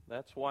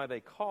That's why they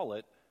call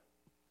it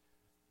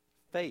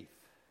faith.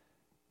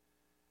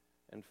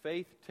 And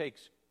faith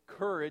takes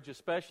courage,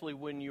 especially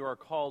when you are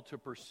called to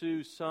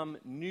pursue some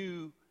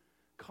new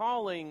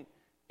calling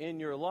in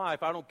your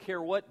life. I don't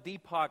care what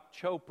Deepak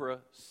Chopra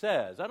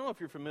says. I don't know if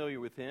you're familiar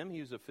with him. He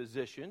was a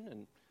physician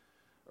and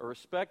a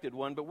respected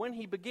one. But when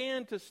he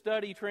began to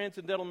study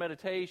transcendental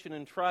meditation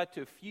and try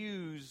to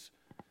fuse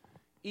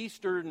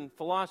Eastern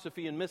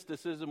philosophy and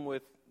mysticism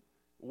with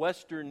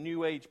Western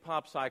New Age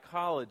pop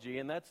psychology,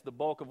 and that's the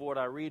bulk of what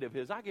I read of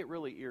his, I get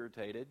really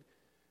irritated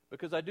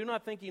because I do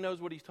not think he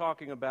knows what he's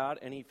talking about,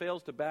 and he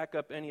fails to back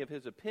up any of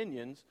his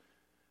opinions.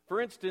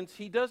 For instance,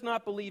 he does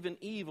not believe in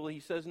evil. He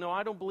says, no,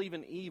 I don't believe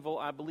in evil.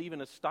 I believe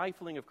in a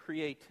stifling of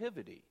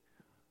creativity.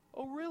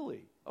 Oh,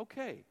 really?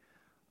 Okay.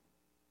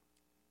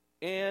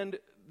 And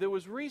there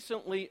was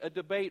recently a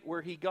debate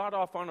where he got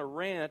off on a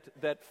rant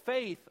that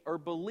faith or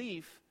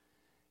belief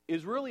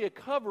is really a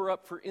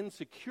cover-up for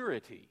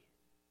insecurity.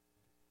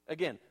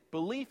 Again,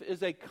 belief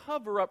is a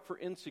cover-up for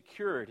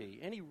insecurity.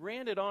 And he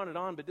ranted on and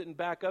on but didn't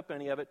back up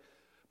any of it.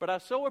 But I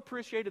so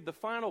appreciated the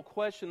final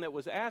question that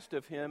was asked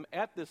of him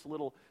at this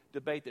little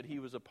debate that he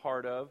was a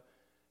part of.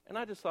 And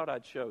I just thought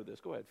I'd show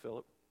this. Go ahead,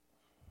 Philip.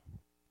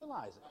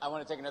 I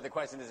want to take another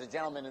question. There's a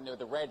gentleman in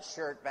the red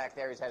shirt back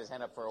there. He's had his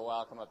hand up for a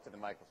while. Come up to the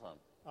microphone.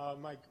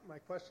 My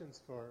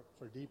question's for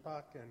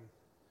Deepak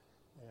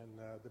and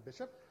the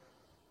bishop.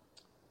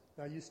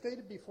 Now, you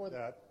stated before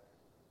that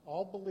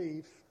all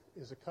belief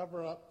is a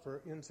cover-up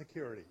for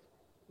insecurity,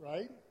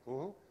 right?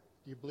 Mm-hmm. Do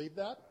you believe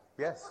that?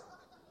 Yes.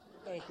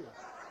 Thank you.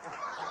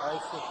 I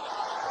see.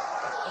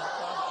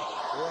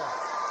 Yeah.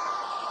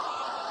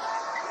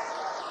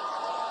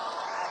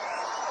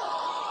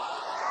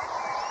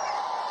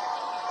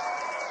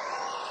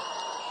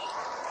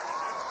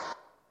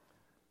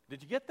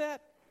 Did you get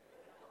that?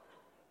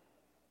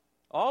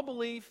 All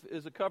belief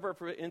is a cover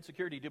for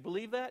insecurity. Do you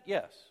believe that?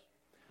 Yes.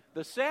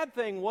 The sad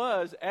thing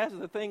was, as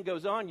the thing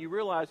goes on, you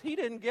realize he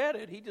didn't get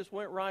it. He just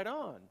went right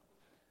on.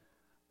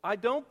 I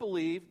don't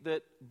believe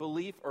that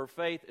belief or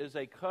faith is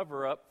a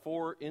cover-up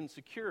for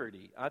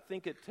insecurity. I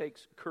think it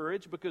takes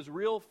courage because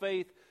real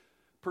faith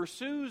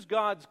pursues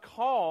God's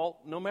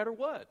call no matter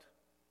what.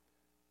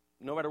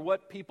 No matter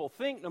what people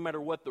think, no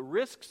matter what the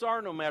risks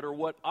are, no matter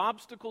what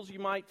obstacles you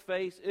might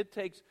face, it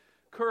takes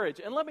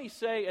courage. And let me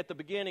say at the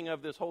beginning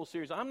of this whole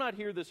series, I'm not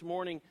here this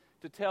morning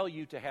to tell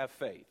you to have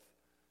faith.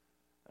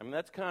 I mean,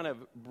 that's kind of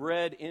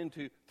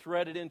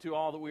threaded into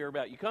all that we are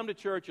about. You come to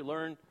church, you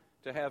learn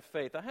to have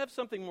faith. I have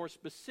something more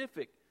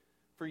specific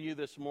for you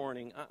this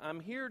morning. I'm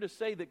here to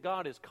say that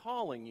God is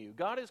calling you.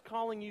 God is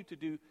calling you to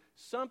do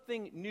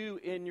something new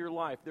in your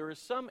life. There is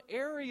some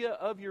area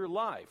of your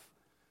life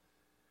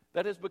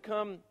that has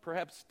become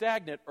perhaps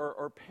stagnant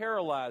or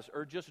paralyzed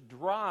or just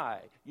dry.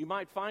 You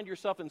might find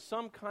yourself in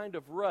some kind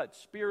of rut,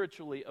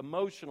 spiritually,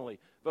 emotionally,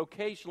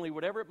 vocationally,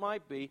 whatever it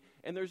might be,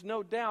 and there's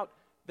no doubt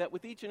that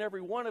with each and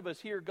every one of us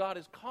here, God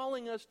is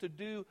calling us to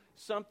do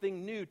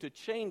something new, to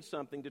change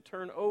something, to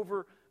turn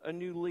over a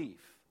new leaf.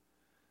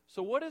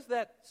 So what is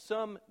that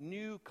some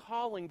new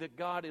calling that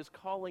God is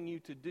calling you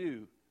to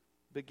do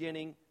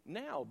beginning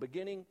now,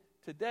 beginning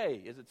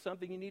today? Is it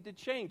something you need to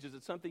change? Is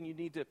it something you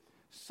need to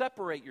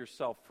separate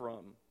yourself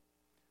from?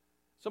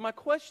 So my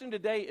question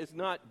today is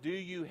not, do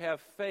you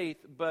have faith,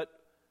 but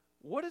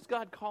what is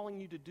God calling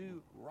you to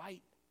do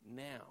right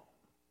now?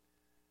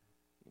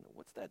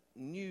 What's that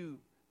new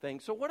thing?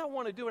 So what I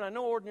want to do, and I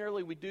know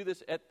ordinarily we do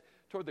this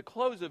toward the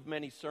close of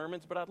many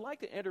sermons, but I'd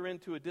like to enter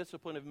into a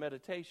discipline of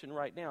meditation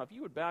right now. If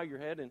you would bow your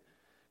head and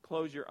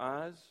close your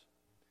eyes,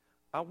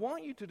 I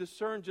want you to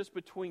discern just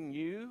between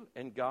you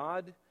and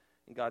God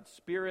and God's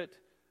Spirit,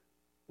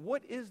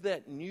 what is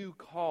that new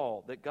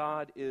call that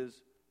God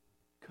is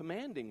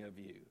commanding of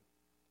you?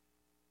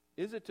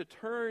 Is it to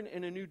turn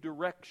in a new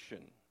direction?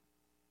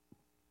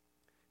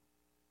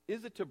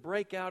 Is it to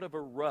break out of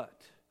a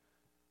rut,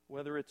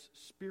 whether it's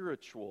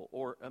spiritual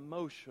or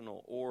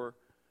emotional or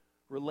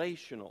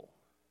relational?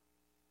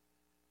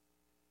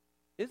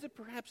 Is it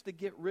perhaps to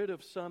get rid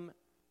of some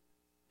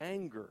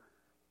anger?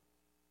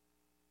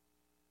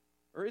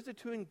 Or is it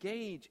to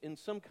engage in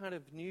some kind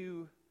of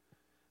new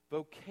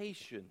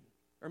vocation?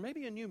 Or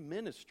maybe a new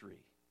ministry?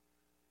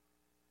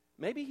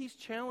 Maybe He's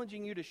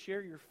challenging you to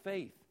share your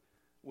faith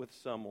with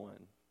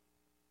someone.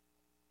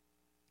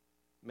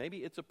 Maybe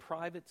it's a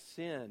private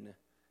sin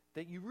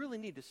that you really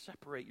need to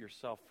separate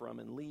yourself from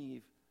and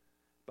leave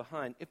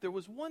behind. If there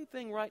was one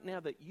thing right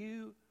now that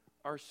you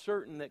are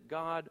certain that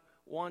God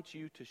wants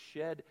you to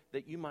shed,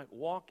 that you might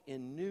walk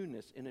in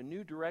newness, in a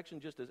new direction,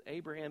 just as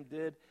Abraham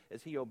did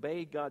as he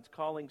obeyed God's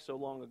calling so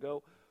long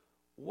ago,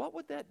 what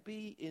would that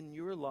be in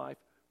your life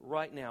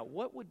right now?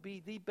 What would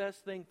be the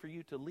best thing for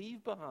you to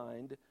leave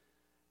behind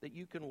that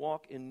you can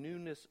walk in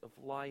newness of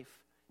life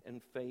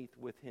and faith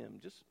with Him?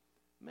 Just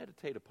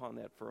meditate upon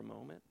that for a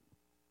moment.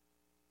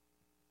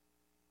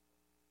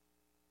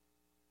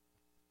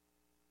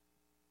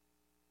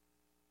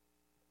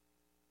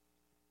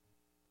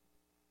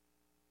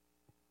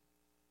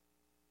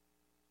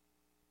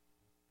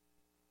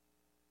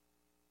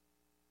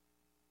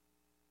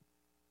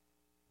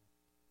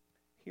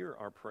 Hear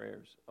our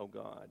prayers, O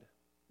God.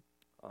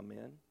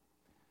 Amen.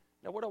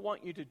 Now, what I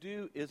want you to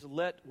do is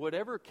let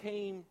whatever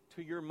came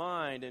to your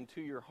mind and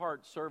to your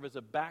heart serve as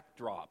a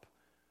backdrop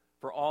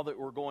for all that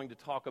we're going to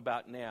talk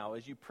about now.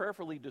 As you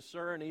prayerfully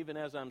discern, even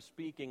as I'm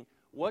speaking,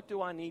 what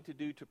do I need to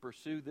do to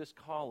pursue this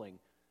calling,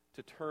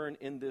 to turn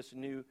in this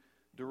new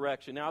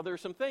direction? Now, there are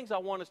some things I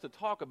want us to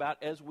talk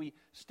about as we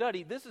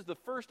study. This is the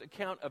first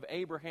account of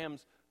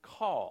Abraham's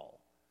call.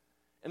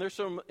 And there's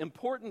some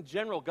important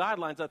general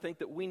guidelines, I think,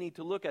 that we need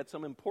to look at,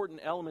 some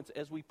important elements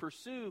as we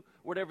pursue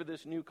whatever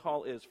this new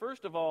call is.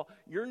 First of all,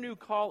 your new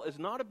call is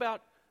not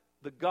about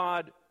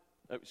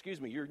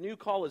your new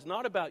call is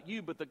not about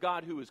you, but the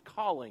God who is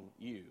calling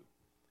you.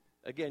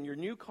 Again, your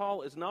new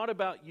call is not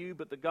about you,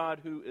 but the God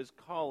who is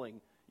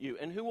calling you,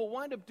 and who will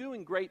wind up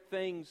doing great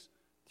things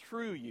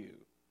through you.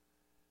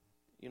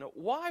 You know,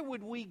 why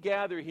would we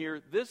gather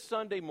here this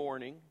Sunday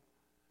morning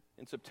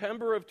in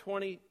September of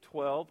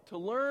 2012 to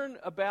learn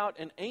about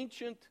an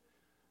ancient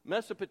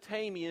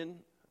Mesopotamian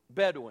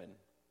Bedouin?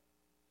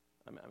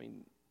 I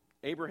mean,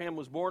 Abraham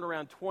was born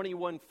around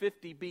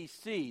 2150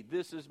 BC.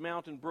 This is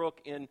Mountain Brook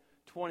in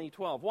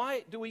 2012.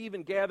 Why do we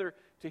even gather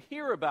to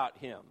hear about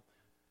him?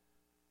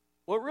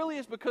 Well, it really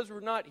is because we're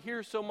not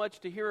here so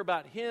much to hear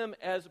about him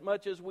as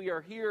much as we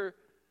are here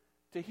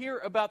to hear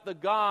about the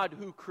God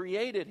who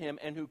created him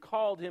and who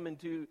called him and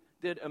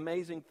did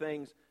amazing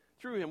things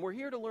through him. We're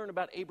here to learn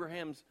about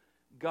Abraham's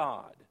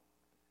God.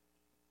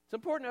 It's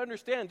important to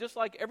understand, just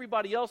like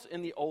everybody else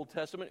in the Old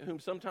Testament, whom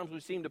sometimes we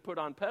seem to put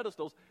on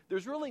pedestals,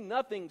 there's really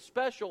nothing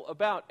special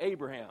about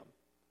Abraham.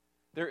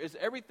 There is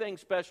everything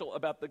special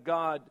about the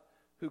God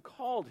who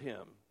called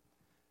him.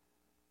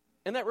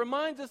 And that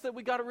reminds us that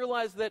we got to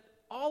realize that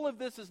all of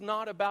this is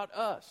not about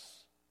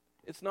us.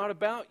 It's not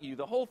about you.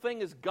 The whole thing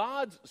is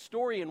God's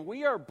story, and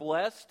we are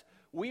blessed,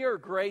 we are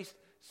graced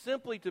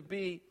simply to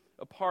be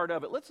a part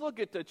of it. Let's look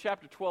at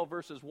chapter 12,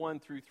 verses 1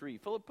 through 3.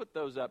 Philip, put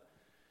those up.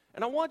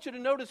 And I want you to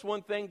notice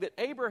one thing, that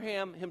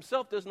Abraham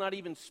himself does not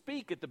even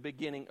speak at the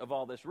beginning of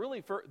all this,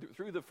 really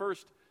through the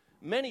first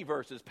many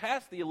verses,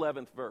 past the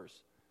 11th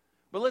verse.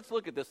 But let's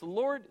look at this. The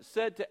Lord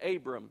said to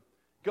Abram,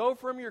 "Go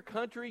from your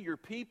country, your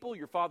people,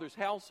 your father's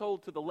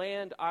household to the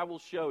land I will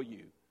show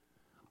you.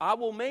 I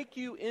will make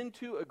you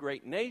into a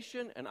great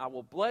nation, and I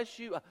will bless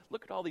you."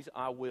 Look at all these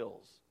 "I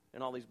wills"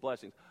 and all these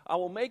blessings. "I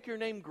will make your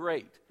name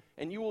great,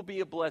 and you will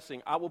be a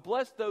blessing. I will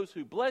bless those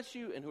who bless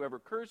you, and whoever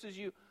curses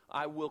you,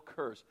 I will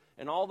curse.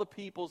 And all the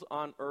peoples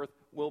on earth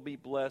will be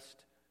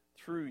blessed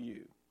through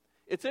you."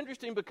 It's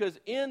interesting because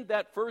in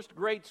that first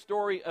great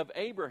story of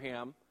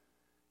Abraham,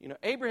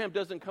 Abraham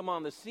doesn't come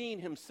on the scene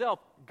himself,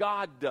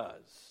 God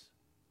does.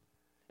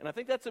 And I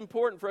think that's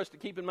important for us to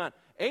keep in mind.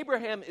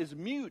 Abraham is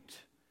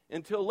mute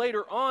until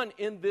later on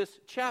in this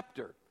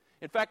chapter.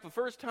 In fact, the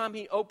first time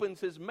he opens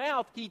his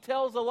mouth, he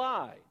tells a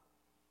lie.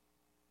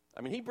 I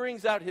mean, he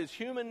brings out his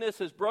humanness,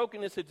 his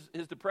brokenness,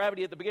 his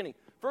depravity at the beginning.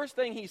 First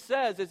thing he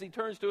says is he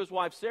turns to his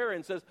wife Sarah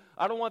and says,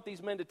 "I don't want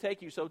these men to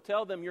take you, so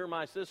tell them you're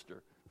my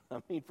sister."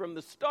 I mean, from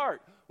the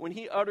start, when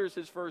he utters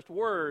his first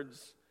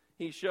words,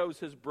 he shows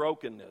his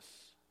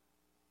brokenness.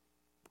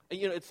 And,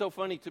 it's so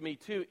funny to me,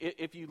 too,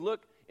 if you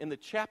look in the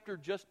chapter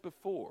just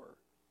before,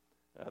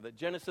 the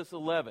Genesis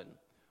 11,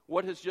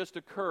 what has just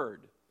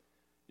occurred?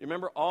 You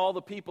remember all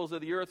the peoples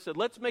of the earth said,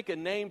 "Let's make a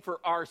name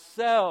for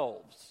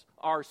ourselves.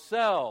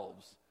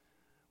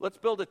 Let's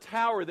build a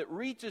tower that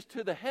reaches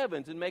to the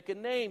heavens and make a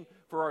name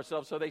for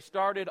ourselves." So they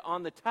started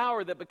on the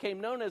tower that became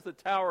known as the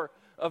Tower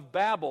of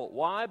Babel.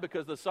 Why?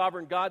 Because the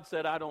sovereign God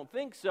said, "I don't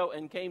think so,"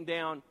 and came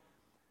down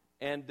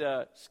and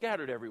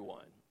scattered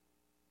everyone.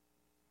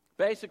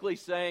 Basically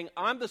saying,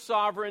 "I'm the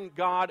sovereign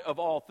God of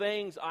all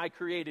things. I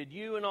created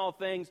you and all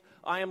things.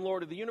 I am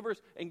Lord of the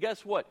universe." And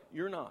guess what?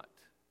 You're not.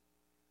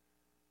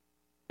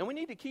 And we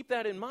need to keep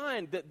that in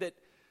mind, that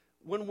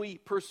when we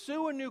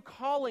pursue a new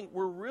calling,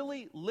 we're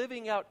really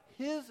living out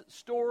His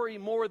story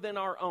more than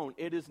our own.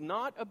 It is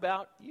not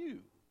about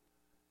you.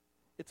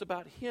 It's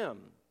about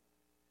Him.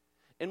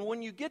 And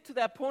when you get to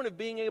that point of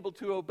being able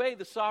to obey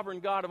the sovereign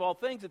God of all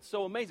things, it's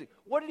so amazing.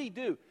 What did He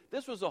do?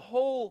 This was a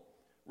whole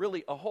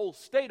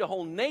state, a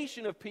whole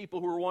nation of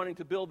people who were wanting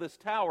to build this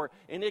tower,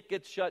 and it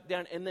gets shut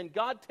down. And then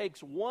God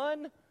takes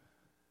one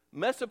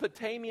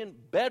Mesopotamian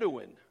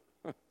Bedouin,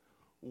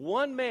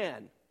 one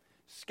man,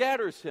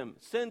 scatters him,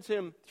 sends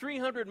him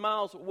 300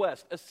 miles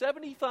west, a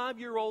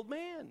 75-year-old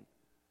man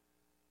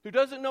who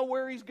doesn't know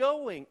where he's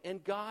going.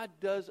 And God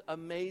does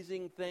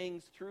amazing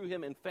things through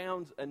him and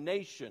founds a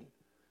nation,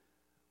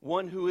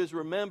 one who is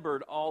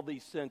remembered all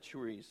these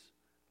centuries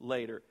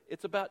later.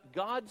 It's about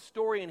God's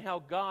story and how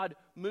God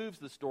moves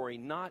the story,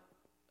 not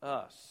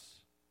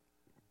us.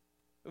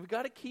 We've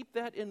got to keep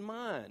that in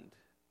mind.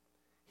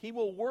 He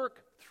will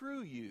work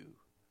through you,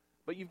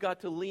 but you've got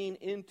to lean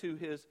into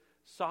His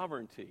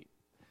sovereignty.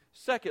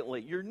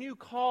 Secondly, your new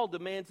call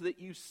demands that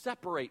you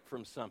separate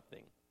from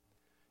something.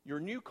 Your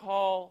new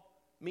call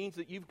means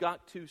that you've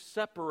got to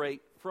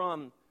separate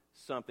from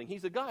something.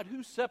 He's a God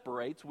who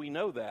separates. We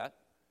know that.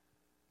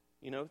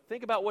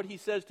 Think about what He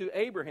says to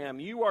Abraham.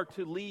 You are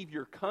to leave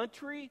your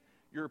country,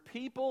 your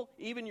people,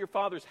 even your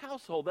father's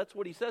household. That's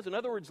what he says. In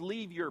other words,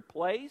 leave your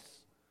place,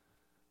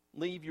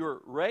 leave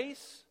your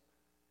race,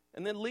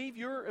 and then leave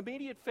your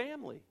immediate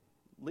family.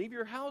 Leave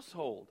your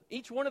household.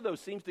 Each one of those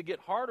seems to get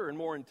harder and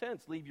more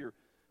intense. Leave your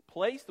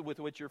place with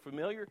which you're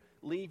familiar.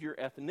 Leave your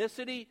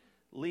ethnicity.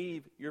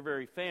 Leave your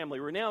very family.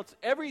 Renounce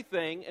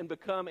everything and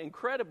become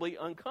incredibly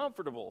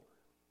uncomfortable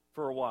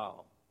for a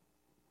while.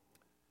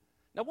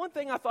 Now, one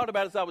thing I thought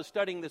about as I was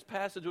studying this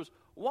passage was,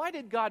 why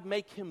did God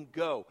make him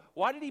go?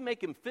 Why did he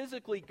make him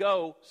physically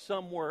go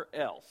somewhere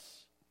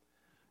else?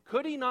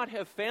 Could he not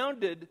have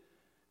founded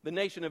the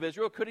nation of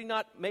Israel? Could he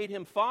not made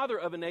him father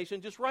of a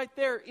nation just right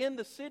there in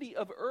the city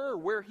of Ur,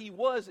 where he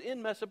was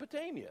in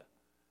Mesopotamia?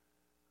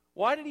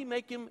 Why did he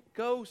make him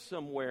go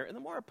somewhere? And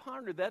the more I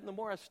pondered that, and the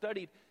more I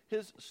studied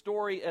his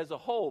story as a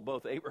whole,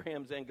 both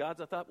Abraham's and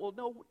God's, I thought, well,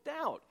 no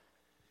doubt.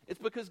 It's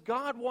because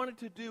God wanted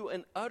to do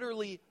an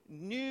utterly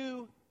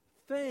new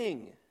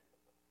thing.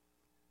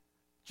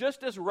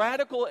 Just as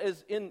radical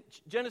as in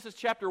Genesis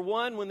chapter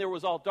 1 when there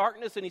was all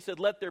darkness and he said,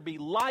 let there be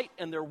light,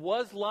 and there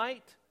was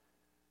light.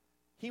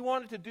 He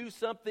wanted to do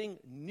something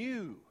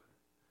new,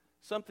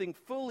 something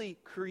fully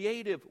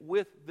creative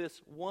with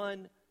this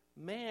one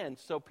man,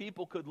 so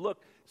people could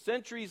look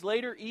centuries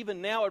later,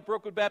 even now at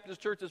Brookwood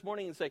Baptist Church this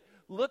morning, and say,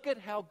 look at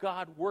how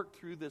God worked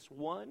through this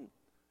one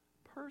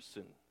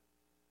person.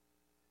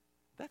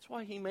 That's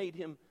why he made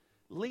him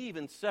leave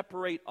and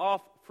separate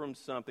off from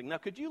something. Now,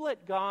 could you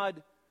let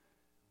God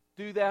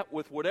do that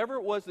with whatever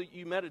it was that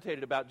you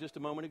meditated about just a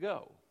moment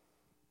ago?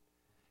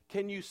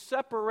 Can you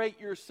separate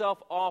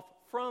yourself off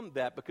from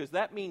that? Because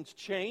that means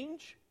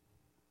change,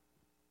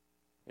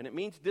 and it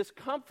means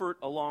discomfort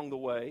along the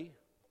way.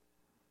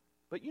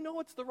 But you know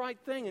it's the right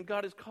thing, and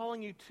God is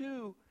calling you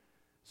to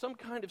some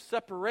kind of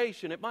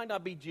separation. It might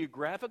not be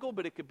geographical,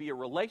 but it could be a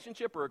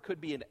relationship, or it could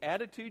be an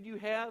attitude you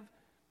have.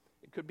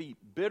 It could be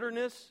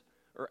bitterness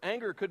or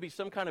anger. It could be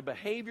some kind of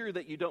behavior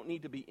that you don't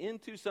need to be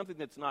into, something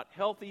that's not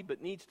healthy but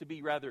needs to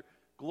be rather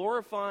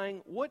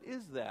glorifying. What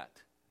is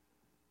that?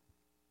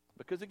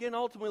 Because again,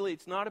 ultimately,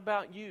 it's not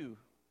about you.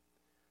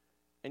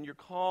 And your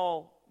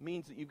call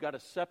means that you've got to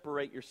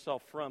separate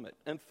yourself from it.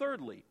 And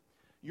thirdly,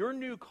 your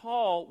new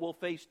call will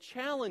face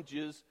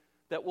challenges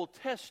that will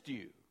test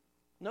you.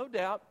 No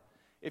doubt.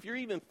 If you're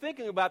even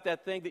thinking about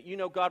that thing that you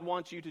know God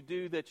wants you to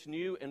do that's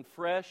new and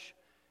fresh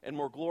and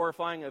more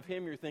glorifying of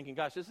him, you're thinking,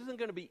 gosh, this isn't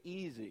going to be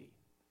easy.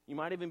 You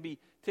might even be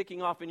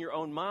ticking off in your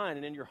own mind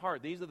and in your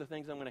heart, these are the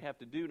things I'm going to have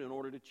to do in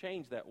order to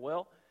change that.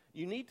 Well,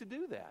 you need to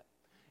do that.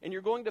 And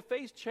you're going to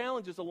face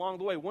challenges along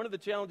the way. One of the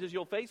challenges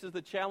you'll face is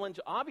the challenge,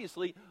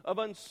 obviously, of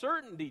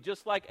uncertainty,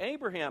 just like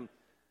Abraham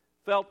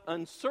felt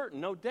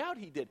uncertain. No doubt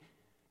he did.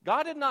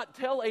 God did not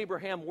tell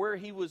Abraham where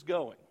he was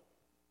going.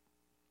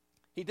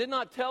 He did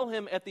not tell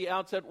him at the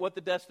outset what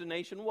the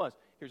destination was.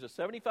 Here's a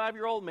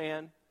 75-year-old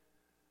man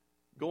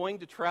going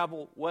to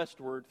travel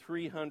westward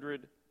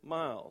 300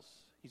 miles.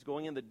 He's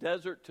going in the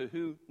desert to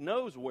who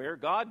knows where.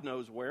 God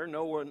knows where.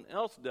 No one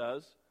else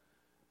does.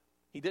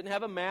 He didn't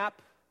have a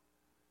map.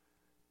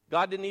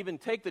 God didn't even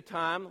take the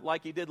time,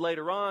 like he did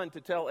later on,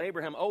 to tell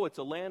Abraham, oh, it's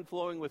a land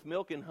flowing with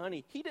milk and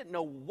honey. He didn't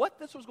know what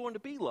this was going to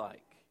be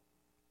like.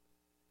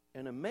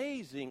 An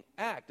amazing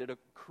act, a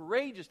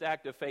courageous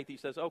act of faith. He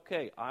says,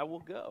 okay, I will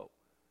go.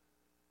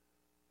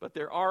 But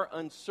there are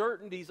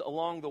uncertainties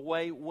along the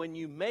way when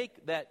you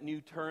make that new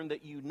turn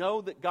that you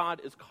know that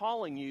God is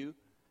calling you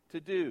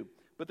to do.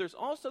 But there's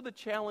also the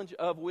challenge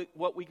of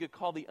what we could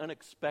call the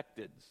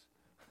unexpecteds.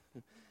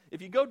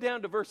 If you go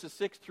down to verses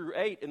 6 through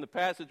 8 in the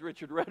passage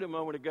Richard read a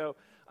moment ago,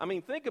 I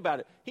mean, think about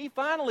it. He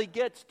finally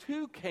gets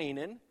to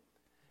Canaan,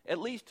 at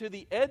least to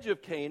the edge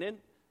of Canaan,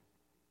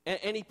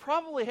 and he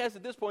probably has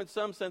at this point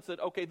some sense that,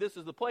 okay, this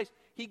is the place.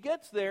 He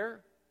gets there,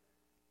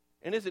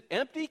 and is it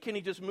empty? Can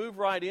he just move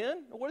right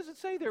in? What does it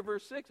say there,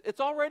 verse 6? It's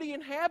already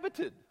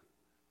inhabited.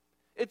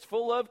 It's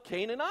full of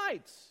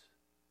Canaanites.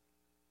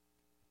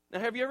 Now,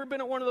 have you ever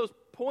been at one of those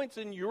points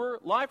in your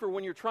life or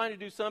when you're trying to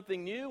do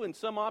something new and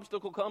some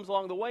obstacle comes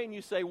along the way and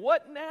you say,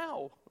 what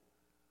now?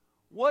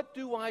 What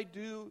do I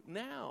do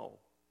now?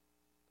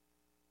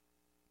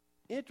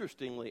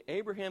 Interestingly,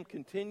 Abraham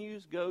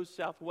continues, goes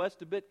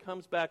southwest a bit,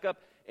 comes back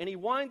up, and he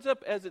winds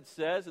up, as it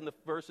says in the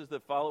verses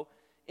that follow,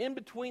 in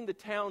between the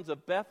towns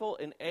of Bethel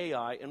and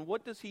Ai. And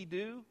what does he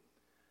do?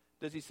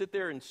 Does he sit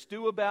there and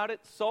stew about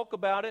it, sulk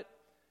about it?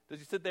 Does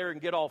he sit there and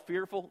get all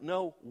fearful?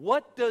 No.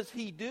 What does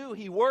he do?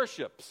 He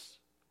worships.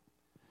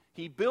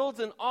 He builds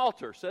an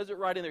altar, says it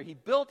right in there. He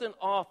built an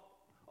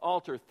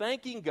altar,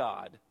 thanking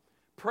God,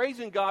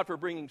 praising God for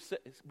bringing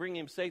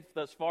him safe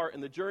thus far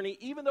in the journey,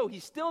 even though he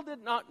still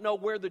did not know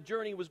where the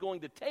journey was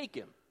going to take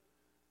him.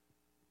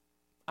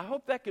 I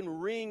hope that can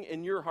ring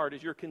in your heart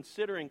as you're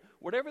considering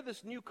whatever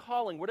this new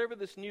calling, whatever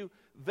this new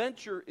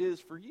venture is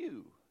for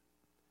you.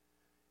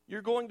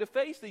 You're going to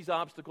face these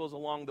obstacles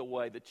along the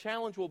way. The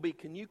challenge will be,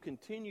 can you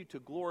continue to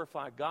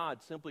glorify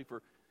God simply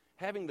for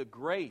having the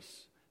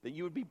grace that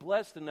you would be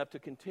blessed enough to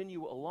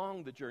continue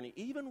along the journey,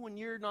 even when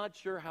you're not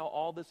sure how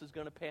all this is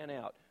going to pan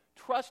out,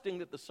 trusting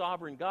that the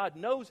sovereign God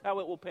knows how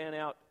it will pan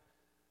out,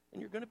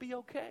 and you're going to be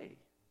okay.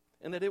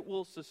 and that it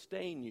will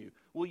sustain you.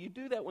 Will you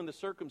do that when the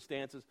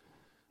circumstances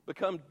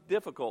become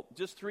difficult?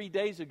 Just 3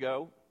 days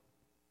ago,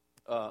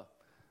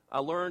 I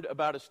learned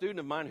about a student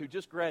of mine who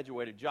just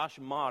graduated, Josh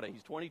Mata.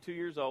 He's 22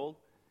 years old.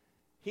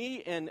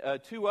 He and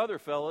 2 other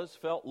fellows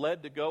felt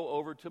led to go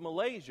over to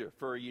Malaysia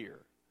for a year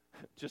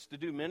just to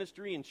do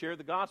ministry and share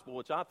the gospel,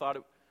 which I thought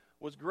it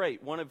was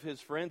great. One of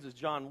his friends is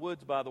John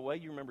Woods, by the way.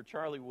 You remember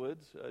Charlie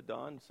Woods,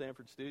 Don,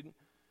 Stanford student.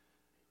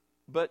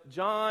 But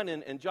John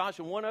and Josh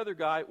and one other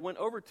guy went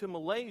over to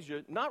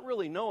Malaysia, not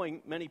really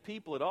knowing many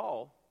people at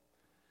all.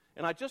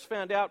 And I just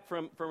found out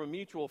from a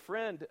mutual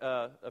friend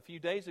a few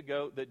days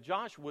ago that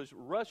Josh was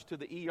rushed to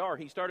the ER.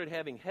 He started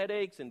having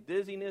headaches and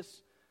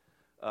dizziness,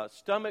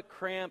 stomach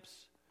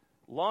cramps,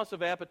 loss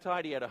of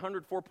appetite. He had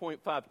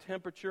 104.5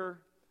 temperature.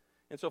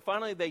 And so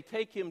finally they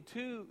take him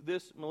to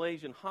this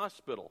Malaysian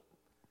hospital.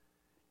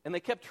 And they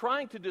kept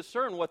trying to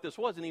discern what this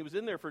was. And he was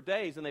in there for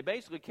days. And they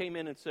basically came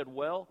in and said,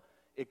 well,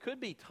 it could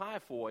be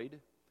typhoid.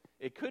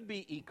 It could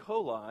be E.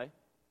 coli.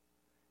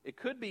 It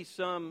could be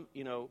some,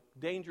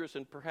 dangerous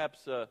and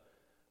perhaps a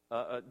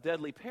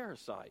deadly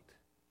parasite.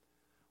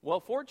 Well,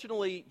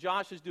 fortunately,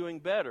 Josh is doing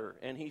better,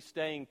 and he's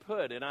staying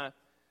put. And I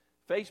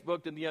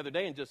Facebooked him the other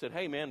day and just said,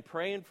 hey, man,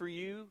 praying for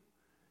you.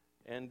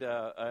 And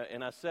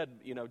I said,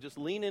 just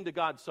lean into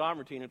God's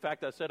sovereignty. And in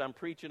fact, I said, I'm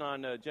preaching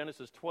on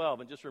Genesis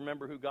 12, and just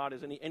remember who God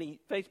is. And he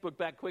Facebooked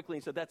back quickly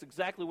and said, that's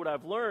exactly what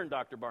I've learned,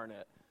 Dr.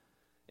 Barnett.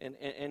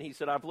 And he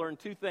said, I've learned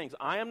 2 things.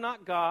 I am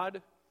not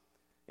God.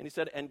 And he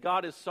said, and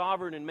God is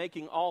sovereign in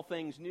making all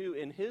things new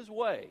in his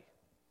way.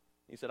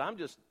 He said, I'm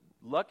just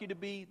lucky to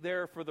be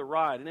there for the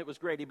ride. And it was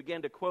great. He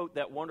began to quote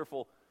that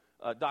wonderful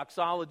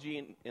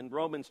doxology in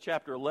Romans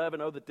chapter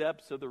 11. Oh, the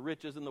depths of the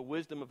riches and the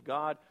wisdom of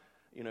God.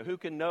 Who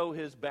can know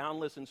his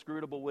boundless,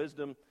 inscrutable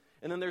wisdom?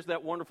 And then there's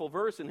that wonderful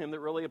verse in him that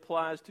really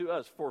applies to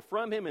us. For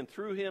from him and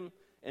through him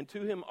and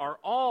to him are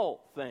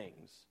all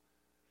things.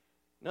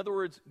 In other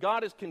words,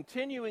 God is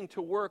continuing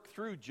to work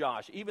through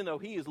Josh, even though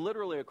he is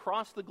literally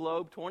across the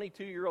globe,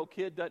 22-year-old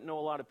kid, doesn't know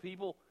a lot of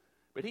people,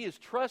 but he is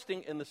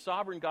trusting in the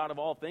sovereign God of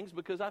all things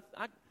because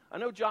I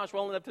know Josh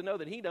well enough to know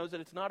that he knows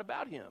that it's not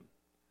about him.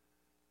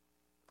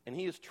 And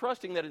he is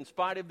trusting that in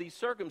spite of these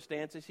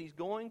circumstances, he's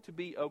going to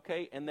be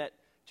okay, and that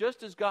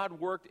just as God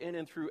worked in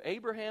and through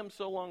Abraham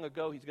so long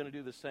ago, he's going to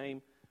do the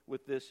same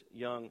with this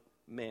young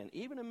man.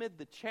 Even amid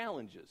the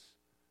challenges,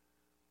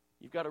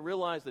 you've got to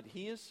realize that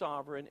he is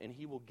sovereign and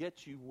he will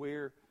get you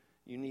where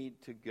you need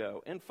to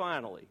go. And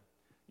finally,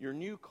 your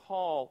new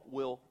call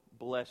will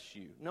bless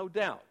you, no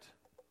doubt.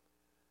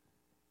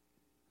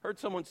 Heard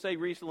someone say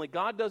recently,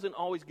 God doesn't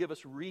always give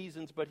us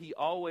reasons, but he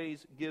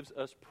always gives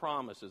us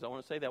promises. I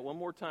want to say that one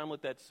more time,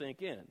 let that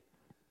sink in.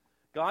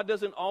 God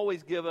doesn't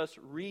always give us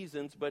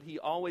reasons, but he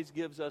always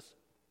gives us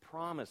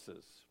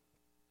promises.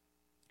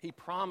 He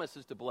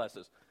promises to bless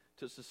us,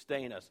 to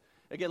sustain us.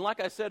 Again,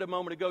 like I said a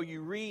moment ago,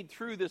 you read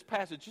through this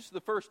passage, just the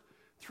first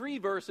 3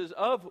 verses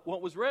of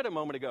what was read a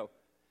moment ago.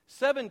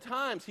 7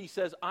 times he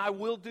says, I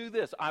will do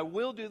this, I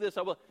will do this,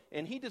 I will.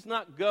 And he does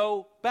not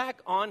go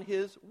back on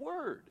his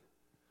word.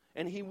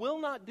 And he will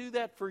not do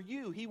that for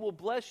you. He will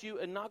bless you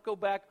and not go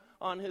back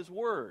on his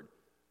word.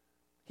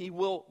 He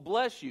will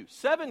bless you.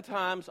 7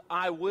 times,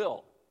 I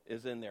will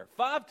is in there.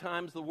 5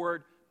 times the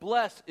word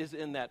bless is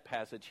in that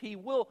passage. He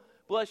will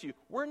bless you.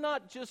 We're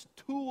not just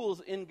tools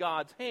in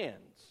God's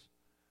hands.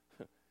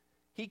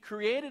 He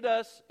created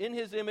us in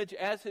his image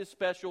as his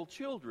special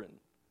children.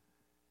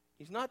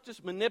 He's not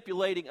just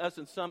manipulating us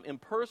in some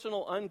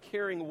impersonal,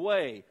 uncaring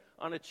way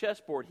on a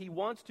chessboard. He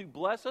wants to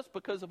bless us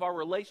because of our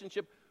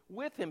relationship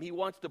with him. He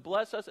wants to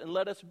bless us and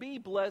let us be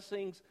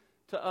blessings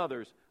to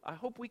others. I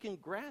hope we can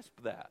grasp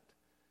that.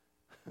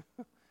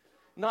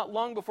 Not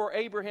long before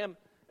Abraham,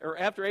 or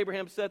after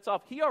Abraham sets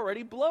off, he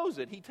already blows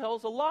it. He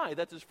tells a lie.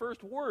 That's his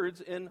first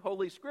words in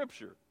Holy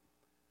Scripture.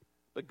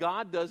 But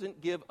God doesn't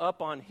give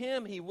up on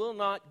him. He will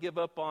not give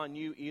up on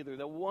you either.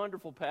 The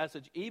wonderful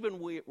passage, even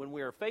when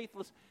we are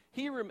faithless,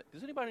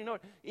 does anybody know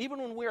it?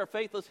 Even when we are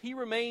faithless, he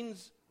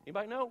remains,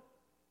 anybody know?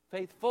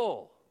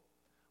 Faithful.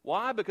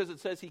 Why? Because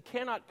it says he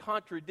cannot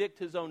contradict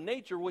his own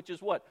nature, which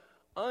is what?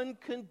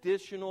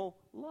 Unconditional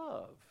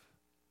love.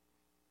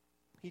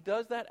 He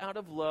does that out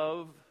of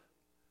love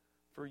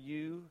for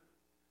you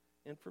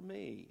and for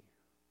me.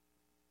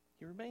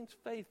 He remains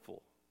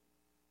faithful.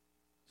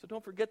 So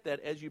don't forget that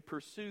as you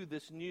pursue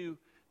this new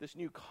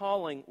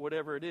calling,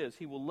 whatever it is.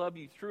 He will love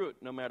you through it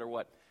no matter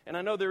what. And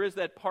I know there is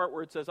that part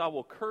where it says, I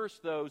will curse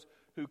those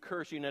who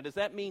curse you. Now, does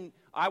that mean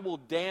I will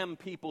damn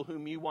people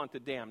whom you want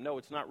to damn? No,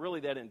 it's not really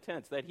that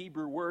intense. That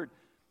Hebrew word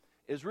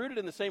is rooted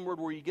in the same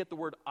word where you get the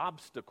word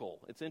obstacle.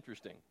 It's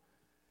interesting.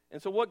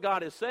 And so what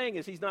God is saying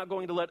is he's not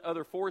going to let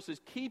other forces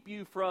keep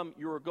you from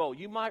your goal.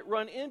 You might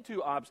run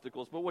into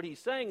obstacles, but what he's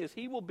saying is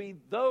he will be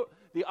the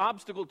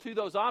obstacle to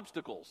those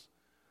obstacles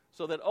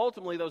so that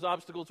ultimately those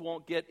obstacles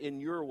won't get in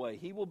your way.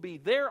 He will be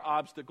their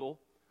obstacle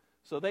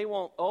so they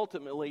won't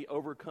ultimately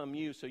overcome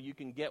you so you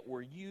can get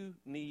where you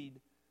need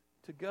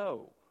to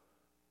go.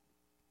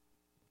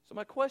 So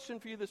my question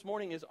for you this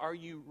morning is, are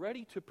you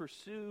ready to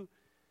pursue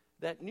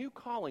that new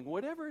calling,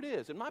 whatever it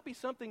is? It might be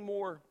something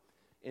more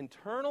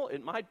internal.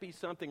 It might be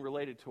something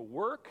related to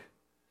work.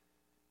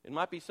 It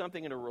might be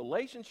something in a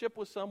relationship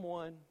with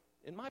someone.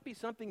 It might be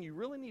something you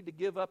really need to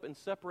give up and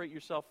separate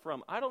yourself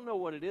from. I don't know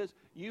what it is.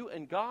 You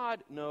and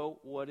God know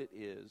what it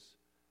is.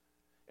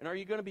 And are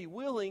you going to be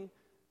willing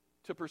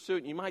to pursue it?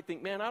 And you might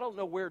think, man, I don't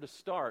know where to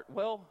start.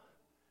 Well,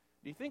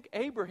 do you think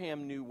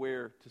Abraham knew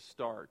where to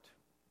start?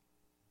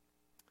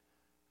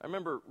 I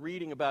remember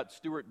reading about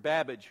Stuart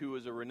Babbage, who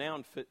was a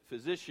renowned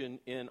physician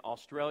in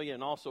Australia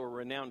and also a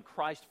renowned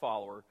Christ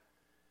follower.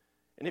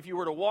 And if you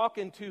were to walk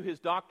into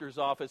his doctor's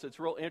office, it's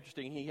real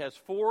interesting. He has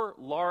 4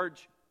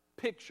 large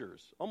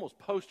pictures, almost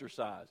poster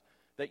size,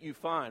 that you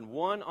find,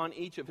 one on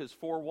each of his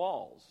 4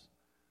 walls.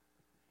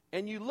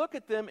 And you look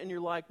at them and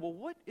you're like, well,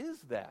 what is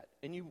that?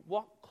 And you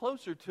walk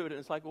closer to it and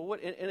it's like, well,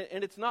 what?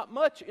 And it's not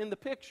much in the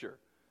picture.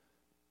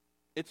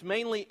 It's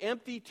mainly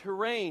empty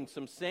terrain,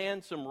 some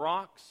sand, some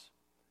rocks.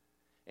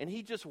 And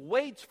he just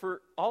waits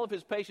for all of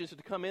his patients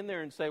to come in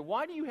there and say,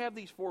 why do you have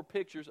these 4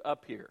 pictures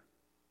up here?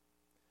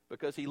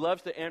 Because he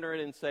loves to enter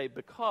it and say,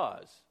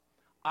 because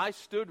I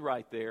stood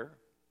right there,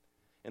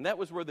 and that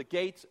was where the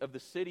gates of the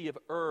city of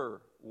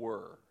Ur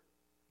were.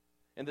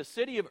 And the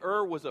city of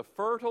Ur was a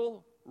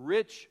fertile,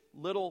 rich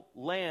little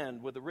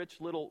land with a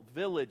rich little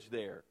village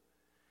there.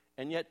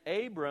 And yet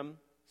Abram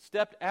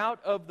stepped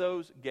out of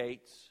those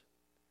gates,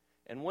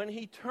 and when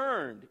he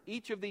turned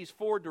each of these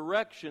 4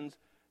 directions,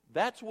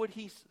 that's what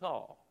he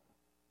saw.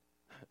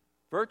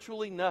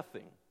 Virtually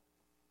nothing.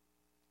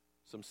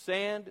 Some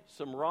sand,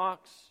 some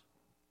rocks,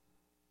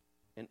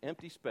 an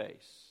empty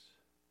space.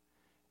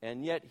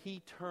 And yet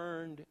he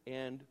turned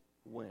and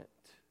went.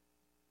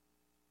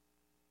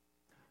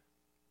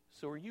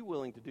 So are you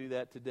willing to do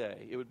that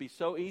today? It would be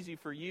so easy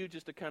for you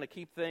just to kind of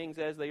keep things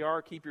as they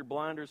are, keep your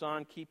blinders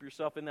on, keep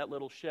yourself in that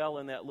little shell,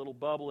 in that little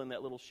bubble, in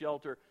that little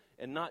shelter,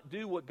 and not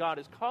do what God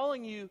is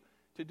calling you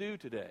to do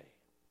today.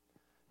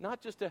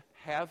 Not just to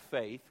have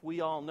faith, we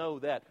all know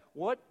that.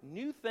 What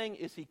new thing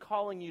is he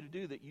calling you to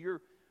do that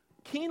you're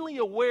keenly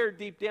aware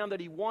deep down that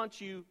he wants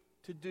you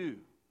to do?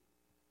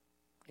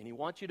 And he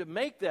wants you to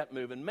make that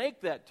move and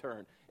make that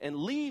turn and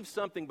leave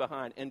something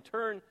behind and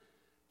turn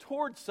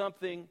towards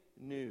something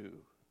new.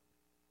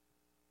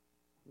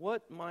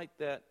 What might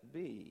that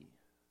be?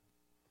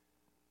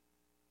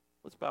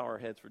 Let's bow our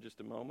heads for just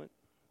a moment.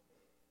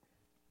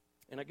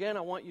 And again,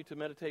 I want you to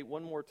meditate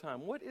one more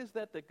time. What is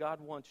that God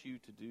wants you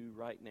to do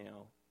right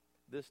now,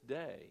 this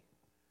day?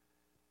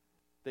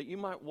 That you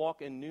might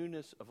walk in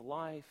newness of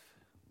life,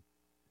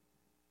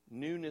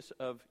 newness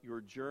of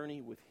your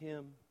journey with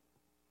him,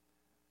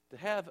 to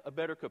have a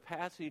better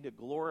capacity to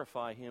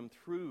glorify him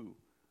through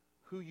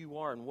who you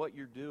are and what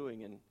you're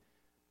doing and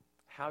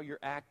how you're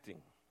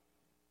acting.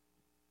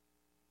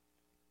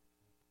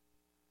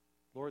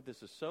 Lord,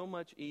 this is so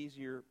much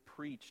easier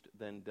preached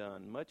than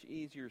done, much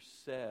easier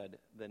said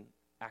than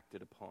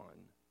acted upon.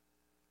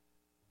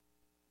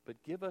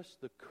 But give us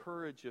the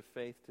courage of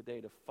faith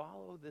today to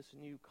follow this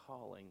new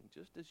calling,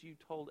 just as you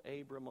told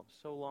Abram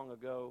so long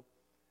ago,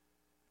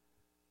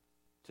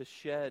 to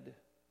shed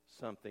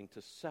something,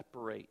 to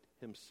separate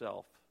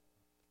himself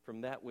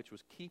from that which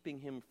was keeping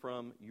him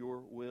from your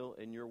will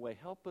and your way.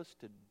 Help us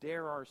to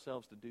dare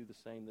ourselves to do the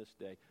same this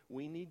day.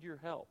 We need your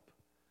help.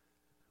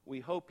 We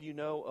hope you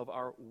know of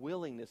our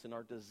willingness and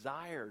our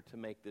desire to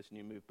make this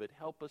new move, but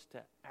help us to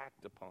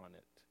act upon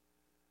it.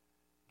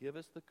 Give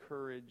us the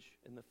courage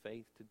and the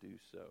faith to do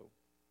so.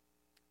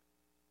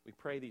 We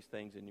pray these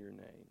things in your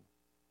name.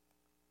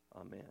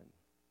 Amen.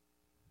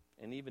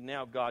 And even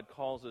now, God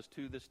calls us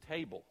to this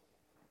table.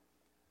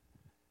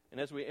 And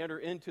as we enter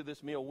into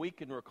this meal, we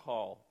can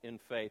recall in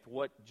faith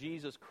what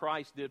Jesus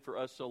Christ did for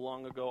us so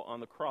long ago on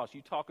the cross.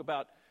 You talk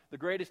about the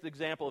greatest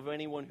example of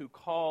anyone who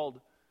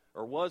called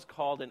or was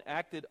called and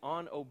acted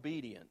on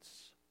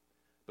obedience.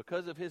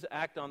 Because of his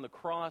act on the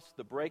cross,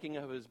 the breaking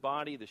of his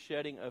body, the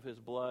shedding of his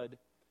blood,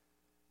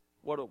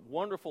 what a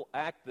wonderful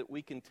act that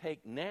we can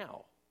take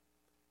now.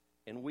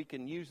 And we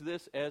can use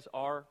this as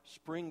our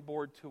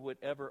springboard to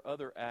whatever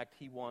other act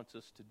he wants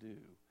us to do.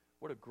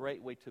 What a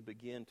great way to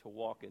begin to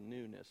walk in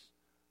newness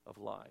of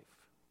life.